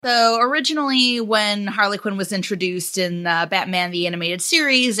So originally when Harley Quinn was introduced in Batman the Animated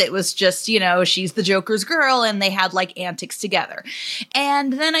Series, it was just, she's the Joker's girl and they had like antics together.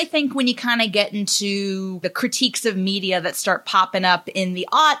 And then I think when you kind of get into the critiques of media that start popping up in the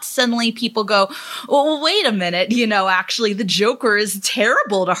aughts, suddenly people go, well, wait a minute, actually the Joker is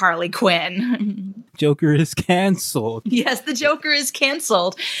terrible to Harley Quinn. Joker is canceled. Yes, the Joker is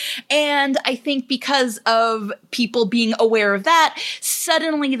canceled. And I think because of people being aware of that,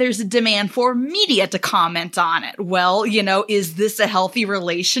 suddenly there's a demand for media to comment on it. Well, is this a healthy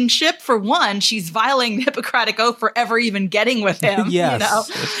relationship? For one, she's violating the Hippocratic Oath for ever even getting with him. Yes.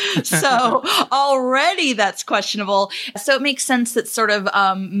 So already that's questionable. So it makes sense that sort of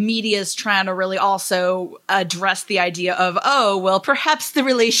media is trying to really also address the idea of, perhaps the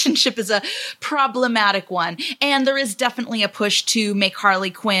relationship is a problematic one. And there is definitely a push to make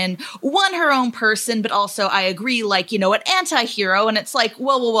Harley Quinn, one, her own person, but also I agree, like, an anti-hero. And it's like,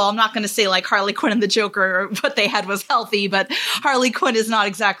 well, I'm not going to say like Harley Quinn and the Joker, what they had was healthy, but Harley Quinn is not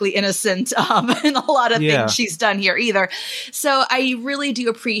exactly innocent in a lot of things she's done here either. So I really do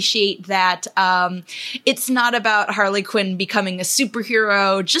appreciate that it's not about Harley Quinn becoming a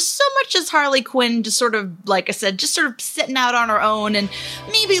superhero, just so much as Harley Quinn just sort of, like I said, just sort of sitting out on her own and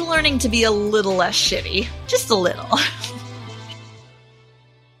maybe learning to be a little less shitty. Just a little.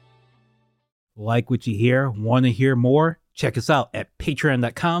 Like what you hear? Want to hear more? Check us out at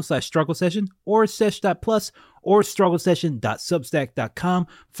patreon.com/struggle session or sesh.plus or strugglesession.substack.com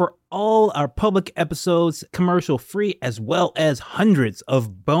for all our public episodes, commercial free, as well as hundreds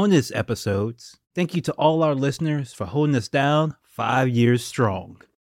of bonus episodes. Thank you to all our listeners for holding us down 5 years strong.